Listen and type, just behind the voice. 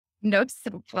No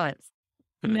subplots.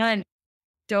 None.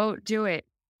 Don't do it.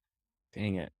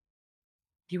 Dang it.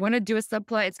 If you want to do a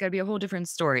subplot, it's got to be a whole different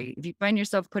story. If you find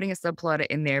yourself putting a subplot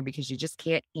in there because you just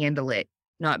can't handle it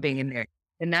not being in there,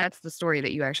 then that's the story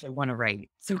that you actually want to write.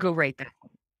 So go write that.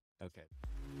 Okay.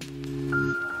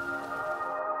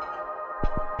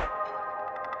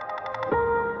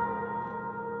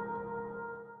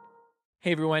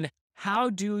 Hey everyone,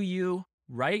 how do you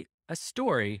write a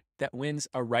story that wins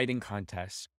a writing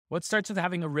contest? Well, it starts with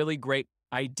having a really great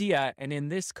idea. And in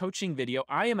this coaching video,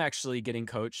 I am actually getting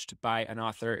coached by an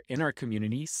author in our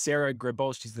community, Sarah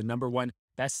Gribble. She's the #1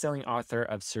 best-selling author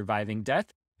of Surviving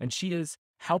Death. And she is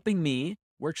helping me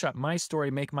workshop my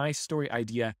story, make my story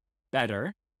idea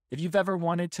better. If you've ever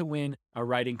wanted to win a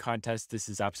writing contest, this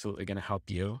is absolutely going to help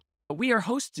you. We are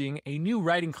hosting a new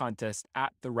writing contest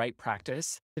at The Right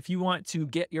Practice. If you want to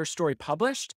get your story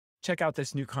published, check out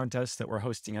this new contest that we're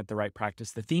hosting at The Right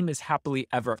Practice. The theme is happily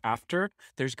ever after.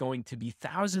 There's going to be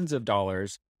thousands of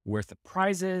dollars worth of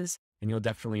prizes, and you'll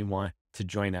definitely want to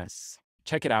join us.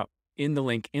 Check it out in the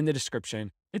link in the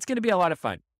description. It's going to be a lot of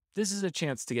fun. This is a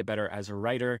chance to get better as a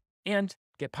writer and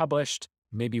get published,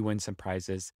 maybe win some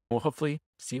prizes. We'll hopefully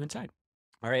see you inside.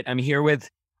 All right, I'm here with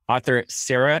author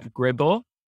Sarah Gribble,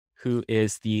 who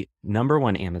is the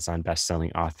 #1 Amazon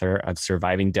bestselling author of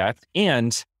Surviving Death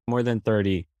and more than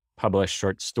 30 published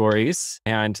short stories.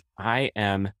 And I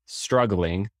am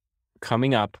struggling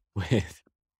coming up with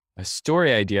a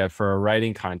story idea for a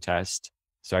writing contest.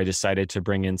 So I decided to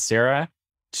bring in Sarah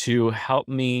to help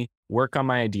me work on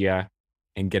my idea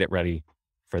and get it ready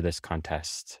for this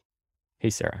contest. Hey,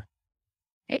 Sarah.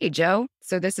 Hey, Joe.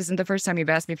 So this isn't the first time you've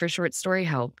asked me for short story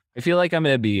help. I feel like I'm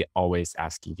going to be always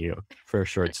asking you for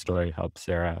short story help,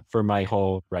 Sarah, for my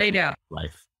whole I writing know.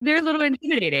 life. They're a little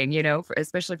intimidating,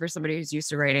 especially for somebody who's used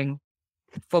to writing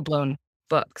full blown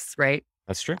books, right?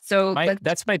 That's true. So let's,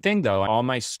 That's my thing though. All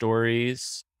my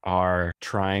stories are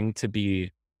trying to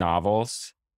be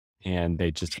novels and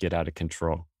they just get out of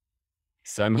control.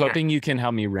 So I'm yeah. hoping you can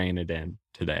help me rein it in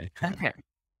today. Okay.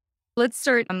 Let's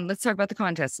start. Let's talk about the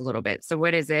contest a little bit. So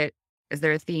what is it? Is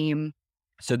there a theme?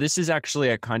 So this is actually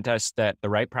a contest that The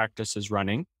Right Practice is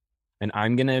running, and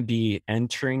I'm going to be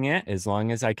entering it as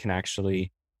long as I can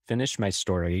actually finish my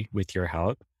story with your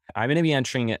help. I'm going to be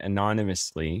entering it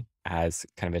anonymously as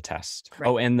kind of a test. Right.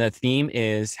 Oh, and the theme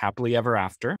is happily ever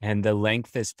after, and the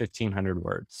length is 1,500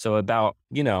 words. So about,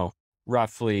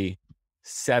 roughly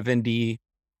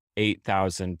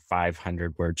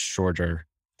 78,500 words shorter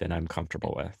than I'm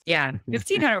comfortable with. Yeah.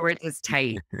 1,500 words is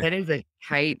tight. That is a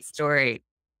tight story.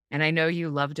 And I know you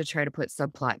love to try to put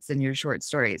subplots in your short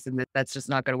stories, and that's just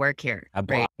not going to work here. A Right.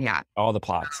 block, Yeah. all the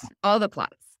plots. All the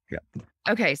plots. Yeah.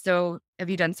 Okay. So have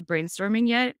you done some brainstorming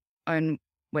yet on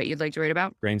what you'd like to write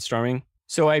about? Brainstorming.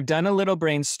 So I've done a little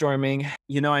brainstorming.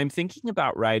 I'm thinking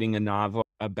about writing a novel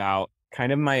about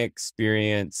kind of my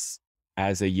experience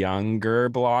as a younger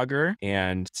blogger,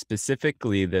 and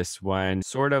specifically this one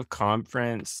sort of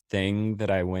conference thing that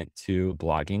I went to,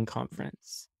 blogging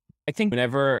conference. I think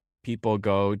whenever people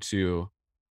go to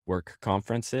work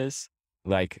conferences,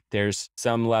 like there's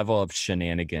some level of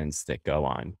shenanigans that go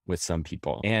on with some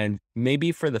people. And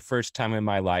maybe for the first time in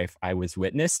my life, I was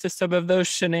witness to some of those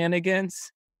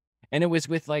shenanigans. And it was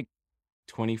with like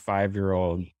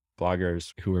 25-year-old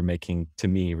bloggers who were making, to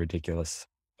me, ridiculous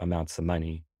amounts of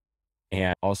money.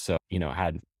 And also,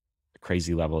 had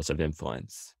crazy levels of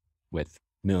influence with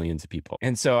millions of people.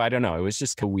 And so I don't know, it was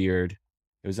just it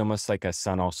was almost like a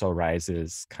sun also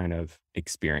rises kind of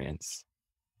experience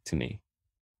to me.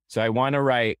 So I want to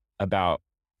write about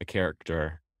a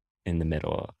character in the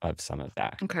middle of some of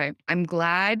that. Okay. I'm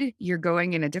glad you're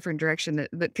going in a different direction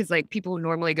because like people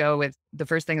normally go with the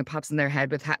first thing that pops in their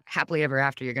head with happily ever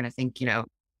after. You're going to think,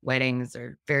 weddings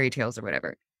or fairy tales or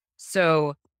whatever.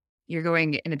 So you're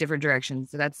going in a different direction.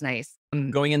 So that's nice.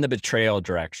 Going in the betrayal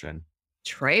direction.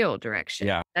 Trail direction.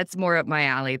 Yeah. That's more up my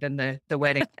alley than the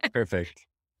wedding. Perfect.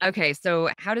 Okay. So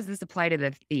how does this apply to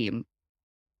the theme?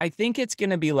 I think it's going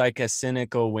to be like a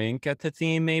cynical wink at the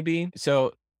theme, maybe.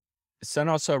 So Sun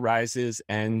Also Rises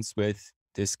ends with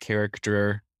this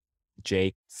character,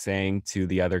 Jake, saying to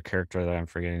the other character that I'm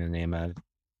forgetting the name of,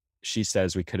 she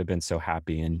says, "We could have been so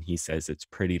happy." And he says, "It's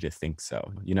pretty to think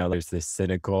so." There's this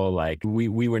cynical, like,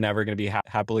 we were never going to be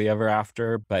happily ever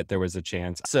after, but there was a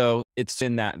chance. So it's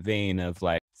in that vein of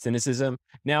like cynicism.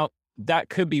 Now, that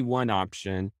could be one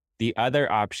option. The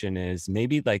other option is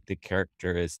maybe like the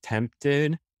character is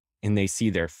tempted and they see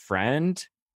their friend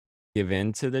give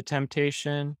in to the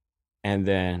temptation, and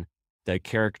then the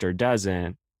character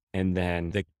doesn't. And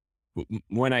then the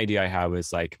One idea I have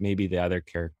is like maybe the other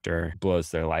character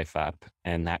blows their life up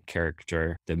and that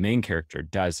character, the main character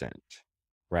doesn't,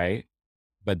 right?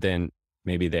 But then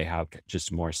maybe they have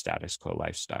just more status quo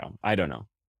lifestyle. I don't know.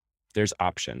 There's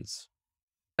options.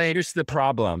 Here's the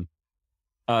problem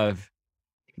of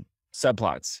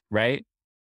subplots, right?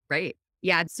 Right.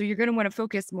 Yeah. So you're going to want to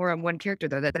focus more on one character,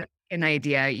 though. That's an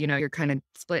idea. You're kind of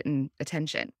splitting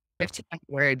attention. 15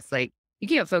 words, like you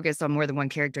can't focus on more than one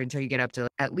character until you get up to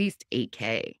at least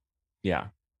 8K. Yeah.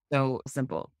 So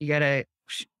simple. You got to,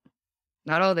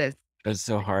 not all this. It's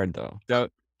so hard though. So,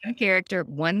 One character,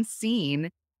 one scene,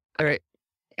 or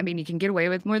I mean, you can get away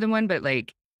with more than one, but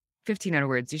like 1,500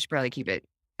 words, you should probably keep it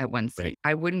at one scene. right.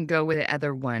 I wouldn't go with the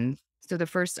other one. So the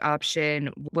first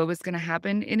option, what was going to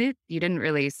happen in it? You didn't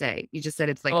really say. You just said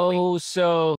it's like, Oh,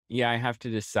 so yeah, I have to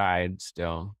decide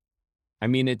still. I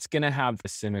mean, it's going to have a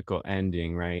cynical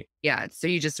ending, right? yeah. So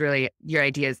you just really, your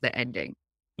idea is the ending.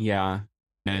 Yeah.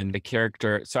 And the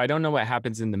character, so I don't know what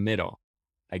happens in the middle,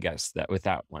 I guess, that with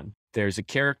that one. There's a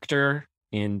character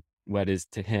in what is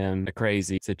to him a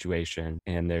crazy situation.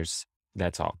 And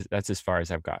that's all. That's as far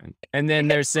as I've gotten. And then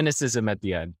there's cynicism at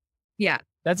the end. Yeah.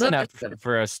 That's Love enough this.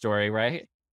 for a story, right?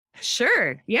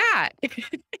 Sure. Yeah.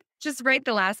 Just write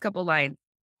the last couple lines.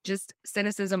 Just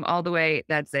cynicism all the way.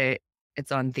 That's it.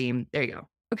 It's on theme. There you go.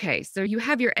 Okay. So you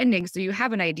have your ending. So you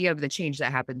have an idea of the change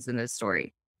that happens in this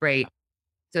story, right?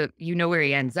 So you know where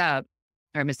he ends up,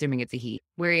 or I'm assuming it's a he,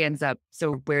 where he ends up.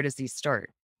 So where does he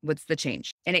start? What's the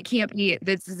change? And it can't be,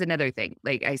 this is another thing.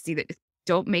 Like I see that,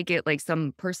 don't make it like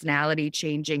some personality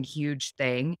changing huge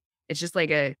thing. It's just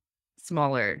like a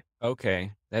smaller.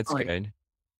 Okay. That's Like, good.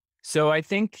 So I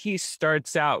think he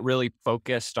starts out really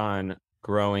focused on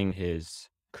growing his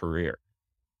career,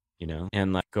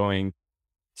 and like going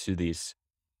to these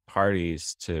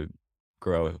parties to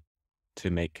grow, to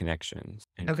make connections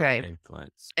and okay.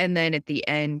 influence. And then at the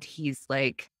end, he's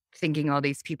like thinking all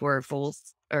these people are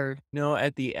fools or No,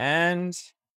 at the end,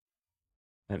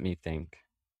 let me think.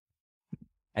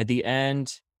 At the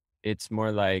end, it's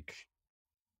more like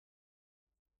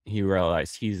he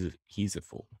realized he's a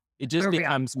fool. It just or yeah.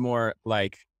 becomes more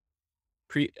like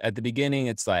at the beginning,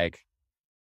 it's like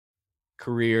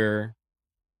career,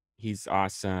 he's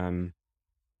awesome.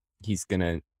 He's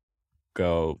gonna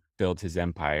go build his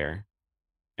empire.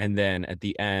 And then at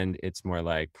the end, it's more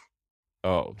like,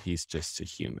 oh, he's just a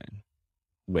human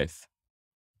with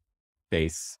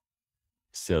base,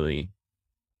 silly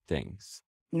things.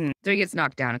 So he gets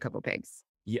knocked down a couple pegs.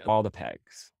 Yeah, all the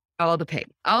pegs. All the peg,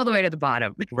 all the way to the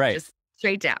bottom. Right. Just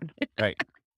straight down. Right.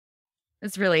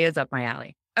 This really is up my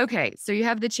alley. Okay. So you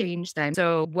have the change then.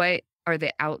 So what are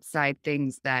the outside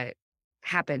things that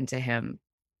happened to him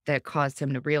that caused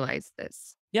him to realize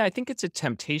this? Yeah, I think it's a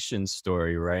temptation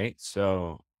story, right?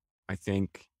 So I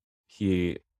think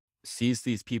he sees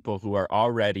these people who are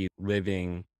already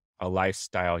living a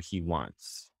lifestyle he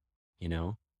wants.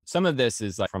 Some of this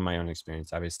is like from my own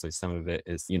experience. Obviously, some of it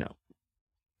is,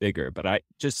 bigger, but I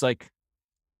just like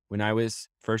when I was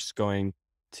first going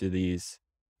to these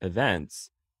events,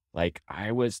 like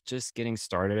I was just getting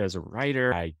started as a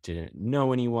writer. I didn't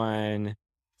know anyone,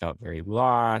 felt very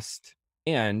lost.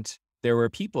 And there were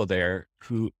people there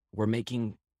who were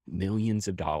making millions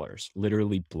of dollars,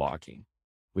 literally blogging,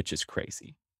 which is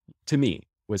crazy. To me,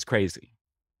 was crazy.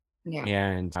 Yeah.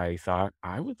 And I thought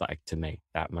I would like to make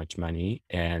that much money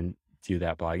and do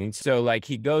that blogging. So like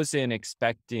he goes in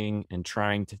expecting and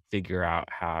trying to figure out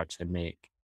how to make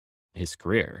his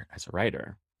career as a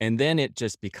writer. And then it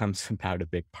just becomes about a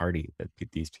big party that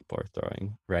these people are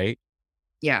throwing, right?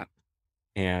 Yeah.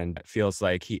 And it feels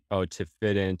like to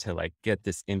fit in, to like get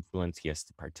this influence, he has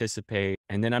to participate.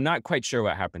 And then I'm not quite sure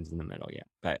what happens in the middle yet,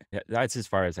 but that's as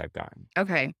far as I've gotten.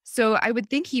 Okay. So I would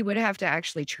think he would have to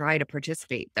actually try to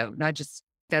participate though, not just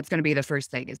that's going to be the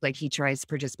first thing is like he tries to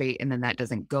participate and then that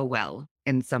doesn't go well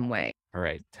in some way. All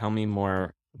right. Tell me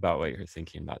more about what you're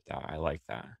thinking about that. I like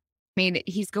that. I mean,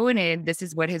 he's going in, this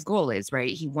is what his goal is,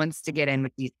 right? He wants to get in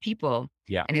with these people.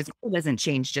 Yeah. And his goal doesn't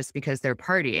change just because they're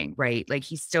partying, right? Like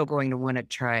he's still going to want to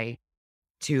try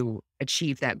to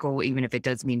achieve that goal, even if it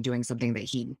does mean doing something that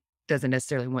he doesn't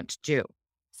necessarily want to do.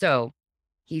 So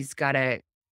he's got to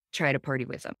try to party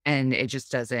with them. And it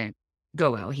just doesn't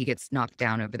go well. He gets knocked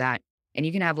down over that. And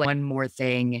you can have like one more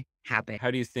thing happen. How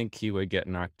do you think he would get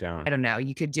knocked down? I don't know.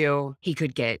 He could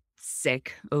get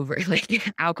sick over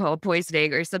like alcohol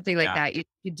poisoning or something like that. You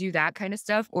could do that kind of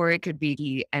stuff. Or it could be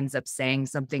he ends up saying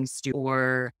something stupid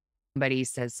or somebody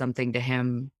says something to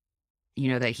him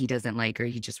that he doesn't like, or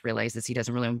he just realizes he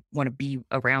doesn't really want to be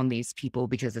around these people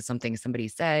because of something somebody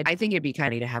said. I think it'd be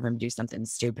kind of to have him do something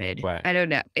stupid. What? I don't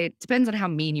know. It depends on how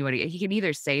mean you want to. He can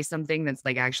either say something that's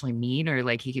like actually mean, or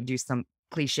like he could do some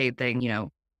cliched thing,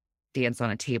 dance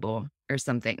on a table or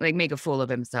something, like make a fool of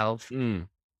himself in Mm,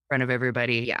 front of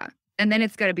everybody. Yeah. And then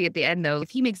it's got to be at the end though. If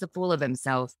he makes a fool of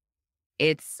himself,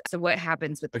 it's so what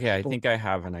happens with the okay, I people? think I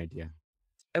have an idea.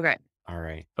 Okay. All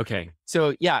right. Okay.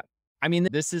 So yeah, I mean,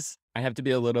 this is I have to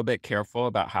be a little bit careful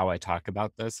about how I talk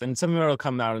about this, and some of it'll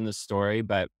come out in the story,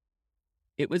 but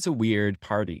it was a weird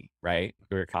party, right?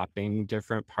 We were copying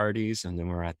different parties, and then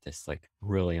we're at this like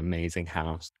really amazing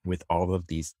house with all of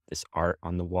this art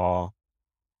on the wall.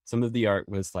 Some of the art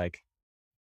was like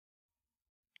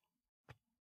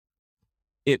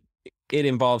it it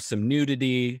involved some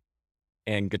nudity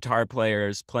and guitar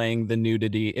players playing the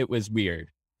nudity. It was weird.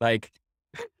 Like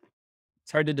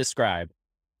it's hard to describe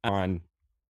on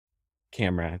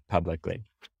camera publicly.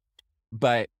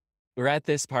 But we're at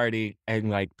this party and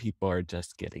like people are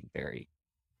just getting very,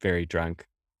 very drunk.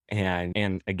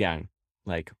 And again,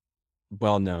 like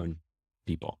well-known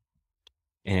people.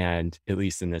 And at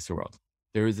least in this world,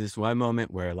 there was this one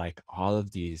moment where like all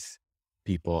of these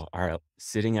people are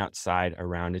sitting outside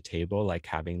around a table, like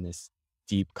having this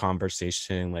deep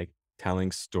conversation, like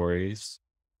telling stories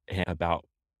about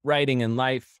writing and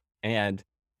life. And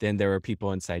then there were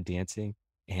people inside dancing.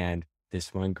 And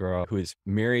this one girl who is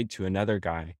married to another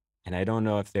guy. And I don't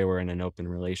know if they were in an open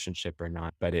relationship or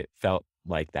not, but it felt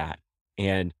like that.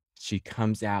 And she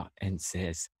comes out and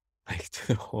says, like to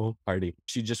the whole party,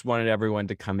 she just wanted everyone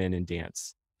to come in and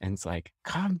dance. And it's like,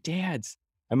 come dance.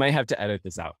 I might have to edit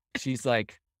this out. She's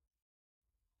like,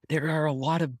 there are a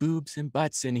lot of boobs and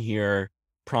butts in here.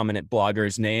 Prominent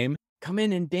blogger's name. Come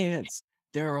in and dance.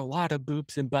 There are a lot of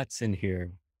boobs and butts in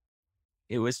here.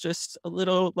 It was just a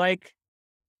little like,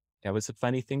 that was a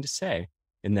funny thing to say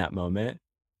in that moment.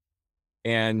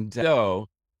 And so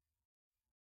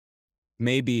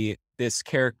maybe this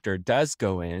character does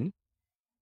go in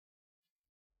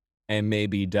and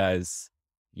maybe does,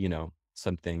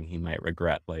 something he might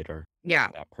regret later. Yeah.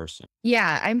 That person.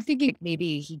 Yeah, I'm thinking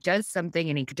maybe he does something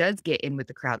and he does get in with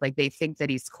the crowd. Like they think that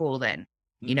he's cool then,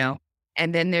 you Mm. know?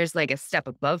 And then there's like a step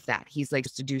above that. He's like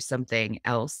to do something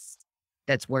else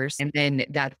that's worse. And then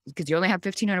that because you only have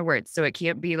 1,500 words. So it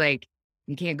can't be like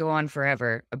you can't go on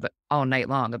forever all night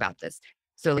long about this.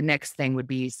 So the next thing would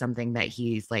be something that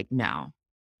he's like, no,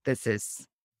 this is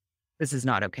this is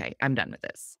not okay. I'm done with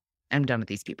this. I'm done with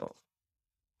these people.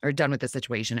 Or done with the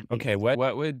situation at least. Okay,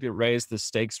 what would raise the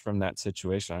stakes from that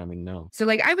situation? I don't even know. So,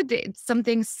 like, I would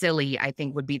something silly, I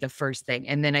think, would be the first thing,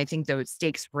 and then I think those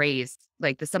stakes raised,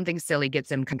 like, the something silly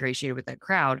gets him ingratiated with that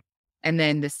crowd, and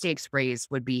then the stakes raised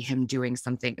would be him doing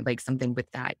something, like, something with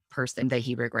that person that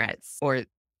he regrets, or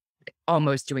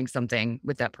almost doing something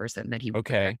with that person that he regrets.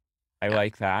 Okay, I Yeah.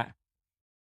 like that.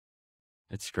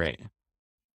 That's great.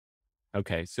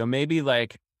 Okay, so maybe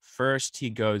like first he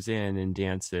goes in and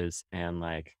dances and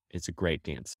like it's a great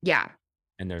dance. Yeah,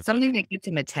 And there's like, something that gets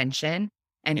him attention,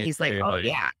 and he's like, "Oh, really?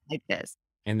 yeah, like this."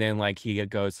 And then like he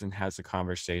goes and has a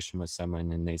conversation with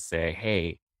someone and they say,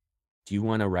 hey, do you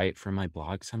want to write for my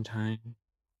blog sometime?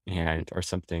 And or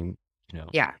something,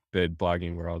 Yeah, good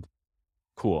blogging world.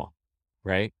 Cool.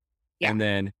 Right. yeah, And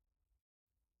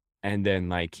then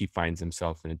like he finds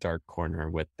himself in a dark corner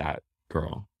with that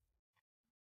girl.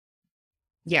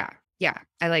 yeah, yeah,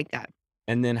 I like that.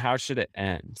 And then how should it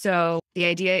end? So, the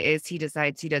idea is he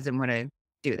decides he doesn't wanna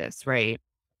do this, right?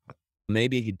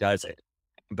 Maybe he does it,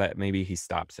 but maybe he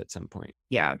stops at some point.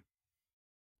 Yeah.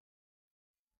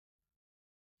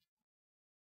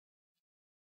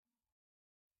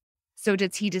 So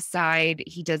does he decide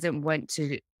he doesn't want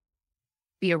to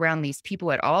be around these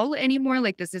people at all anymore?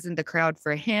 Like this isn't the crowd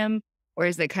for him? Or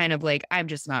is it kind of like, I'm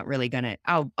just not really gonna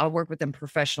I'll work with them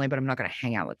professionally, but I'm not gonna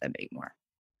hang out with them anymore.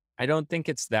 I don't think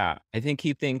it's that. I think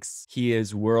he thinks he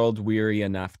is world weary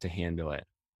enough to handle it.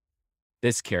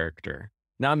 This character,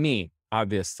 not me,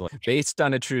 obviously, based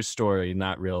on a true story,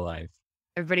 not real life.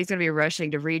 Everybody's gonna be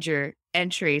rushing to read your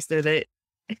entry so that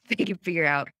they can figure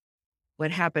out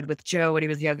what happened with Joe when he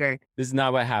was younger. This is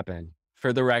not what happened.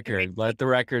 For the record, let the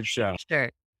record show. Sure.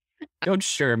 Don't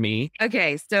sure me.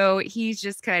 Okay. So he's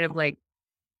just kind of like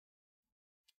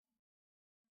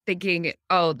thinking,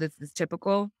 oh, this is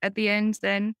typical at the end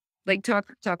then? Like talk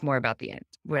more about the end.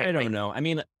 I What don't know. I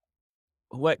mean,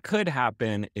 what could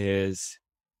happen is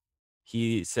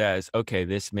he says, okay,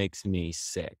 this makes me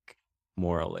sick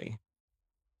morally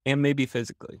and maybe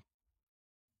physically.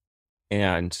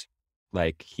 And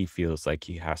like he feels like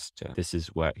this is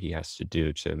what he has to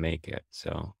do to make it.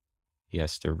 So he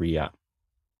has to re up.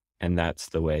 And that's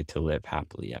the way to live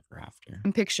happily ever after.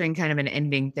 I'm picturing kind of an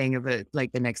ending thing of it,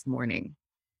 like the next morning.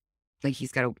 Like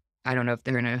he's got to, I don't know if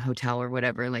they're in a hotel or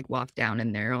whatever, like walk down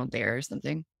and they're all there or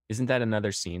something. Isn't that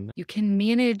another scene? You can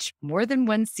manage more than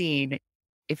one scene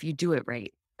if you do it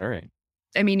right. All right.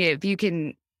 I mean, if you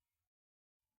can,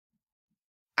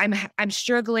 I'm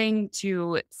struggling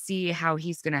to see how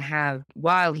he's gonna have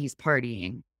while he's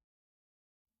partying.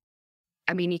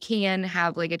 I mean, you can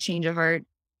have like a change of heart,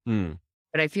 Hmm.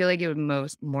 but I feel like it would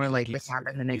more likely He's,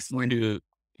 happen the next he's morning.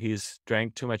 he's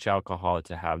drank too much alcohol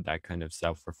to have that kind of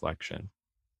self-reflection. Is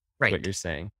what Right. you're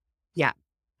saying. Yeah.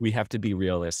 We have to be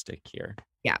realistic here.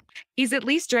 Yeah. He's at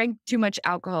least drank too much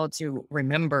alcohol to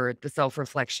remember the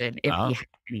self-reflection if he Oh, had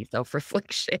any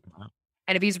self-reflection. wow.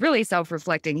 And if he's really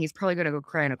self-reflecting, he's probably gonna go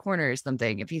cry in a corner or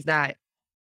something. If he's that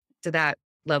to that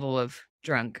level of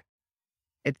drunk,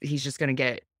 he's just gonna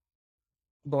get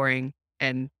boring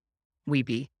and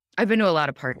weepy. I've been to a lot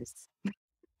of parties.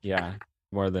 Yeah,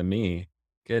 more than me.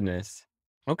 Goodness.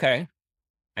 Okay,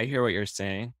 I hear what you're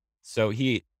saying. So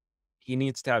he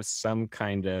needs to have some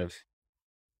kind of,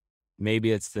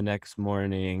 maybe it's the next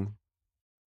morning,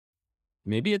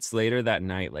 maybe it's later that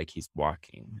night, like he's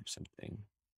walking or something.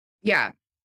 Yeah.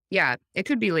 Yeah. It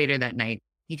could be later that night.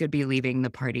 He could be leaving the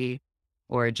party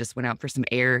or just went out for some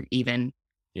air even.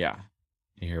 Yeah,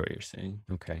 I hear what you're saying.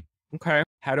 Okay. Okay.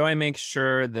 How do I make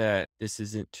sure that this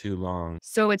isn't too long?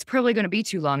 So it's probably gonna be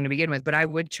too long to begin with, but I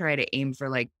would try to aim for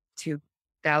like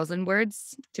 2,000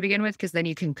 words to begin with, because then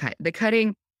you can cut. The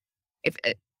cutting, if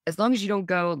as long as you don't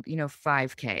go,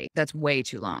 5K, that's way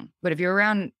too long. But if you're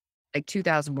around like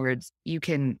 2,000 words, you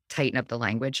can tighten up the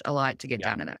language a lot to get Yeah.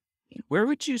 down to that. Where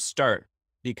would you start?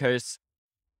 Because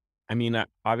I mean,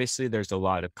 obviously there's a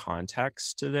lot of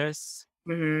context to this,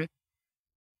 Mhm.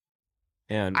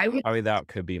 and I would probably that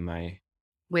could be my,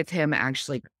 with him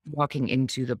actually walking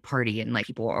into the party and like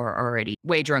people are already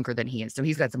way drunker than he is. So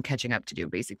he's got some catching up to do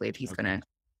basically if he's okay. gonna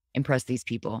impress these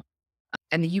people.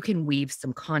 And then you can weave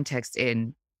some context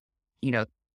in, you know,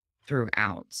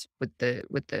 throughout with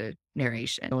the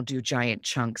narration. Don't do giant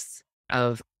chunks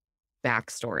of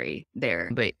backstory there.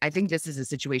 But I think this is a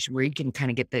situation where you can kind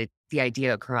of get the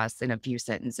idea across in a few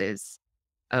sentences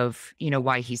of,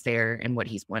 why he's there and what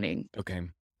he's wanting. Okay.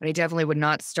 But I definitely would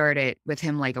not start it with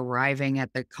him like arriving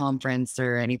at the conference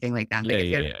or anything like that. Yeah, Like if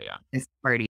yeah, you yeah, yeah. this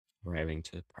party. Arriving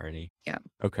to the party. Yeah.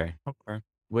 Okay. Okay.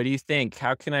 What do you think?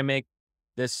 How can I make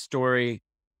this story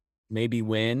maybe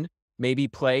win, maybe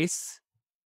place,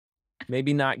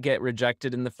 maybe not get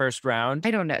rejected in the first round?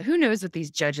 I don't know. Who knows what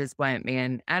these judges want,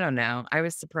 man? I don't know. I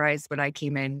was surprised when I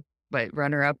came in, but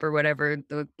runner up or whatever,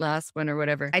 the last one or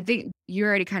whatever. I think you're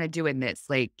already kind of doing this,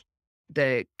 like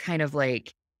the kind of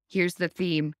like, here's the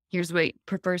theme, here's what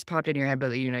first popped in your head,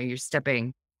 but you're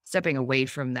stepping away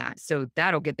from that. So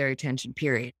that'll get their attention,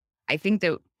 period. I think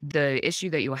that the issue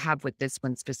that you'll have with this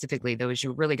one specifically, though, is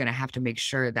you're really going to have to make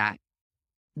sure that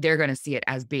they're going to see it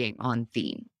as being on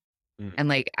theme. Mm. And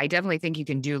like, I definitely think you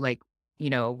can do like,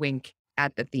 a wink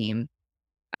at the theme,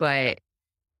 but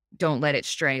don't let it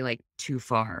stray like too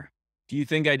far. Do you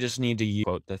think I just need to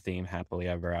quote the theme happily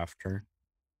ever after?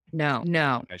 No,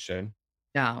 no, I should.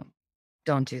 no,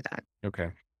 don't do that.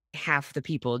 Okay. Half the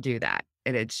people do that.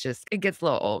 And it gets a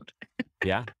little old.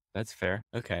 Yeah, that's fair.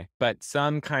 Okay. But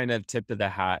some kind of tip of the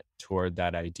hat toward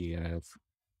that idea of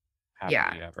Yeah.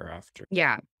 happily ever after.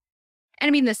 Yeah. And I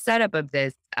mean, the setup of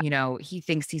this, he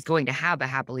thinks he's going to have a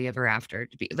happily ever after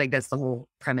to be like, that's the whole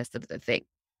premise of the thing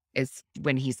is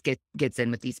when gets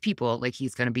in with these people, like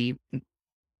he's going to be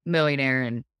millionaire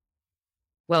and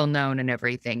well known and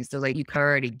everything. So like you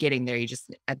already getting there, you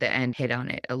just at the end hit on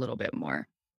it a little bit more,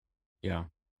 Yeah.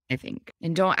 I think.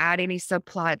 And don't add any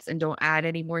subplots and don't add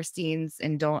any more scenes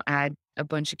and don't add a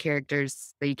bunch of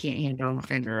characters that you can't handle.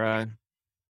 And You're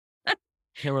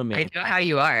killing I me. know how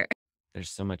you are. There's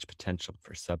so much potential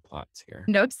for subplots here.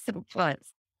 No subplots.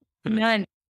 None.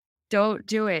 Don't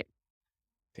do it.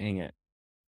 Dang it.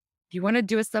 If you want to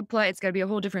do a subplot, it's got to be a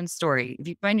whole different story. If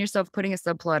you find yourself putting a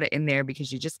subplot in there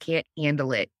because you just can't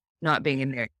handle it not being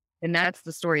in there, then that's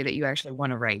the story that you actually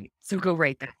want to write. So go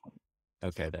write that.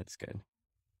 Okay, that's good.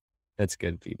 That's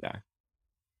good feedback.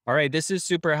 All right, this is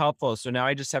super helpful. So now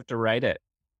I just have to write it.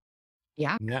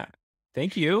 Yeah, Yeah.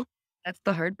 Thank you. that's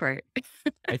the hard part.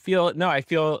 I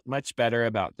feel much better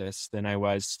about this than I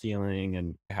was feeling,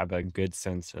 and have a good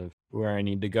sense of where I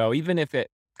need to go. Even if it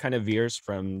kind of veers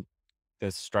from the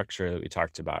structure that we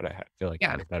talked about, I feel like I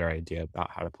Yeah, have a better idea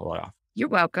about how to pull it off. you're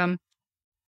welcome.